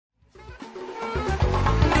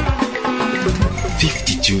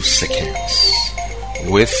few seconds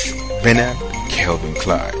with Bernard Kelvin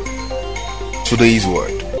Clyde. Today's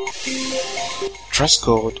word: trust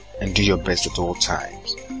God and do your best at all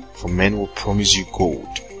times, for men will promise you gold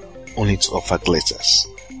only to offer glitters,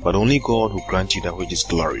 but only God will grant you that which is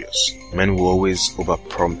glorious. Men will always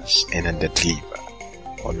overpromise and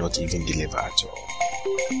underdeliver, or not even deliver at all.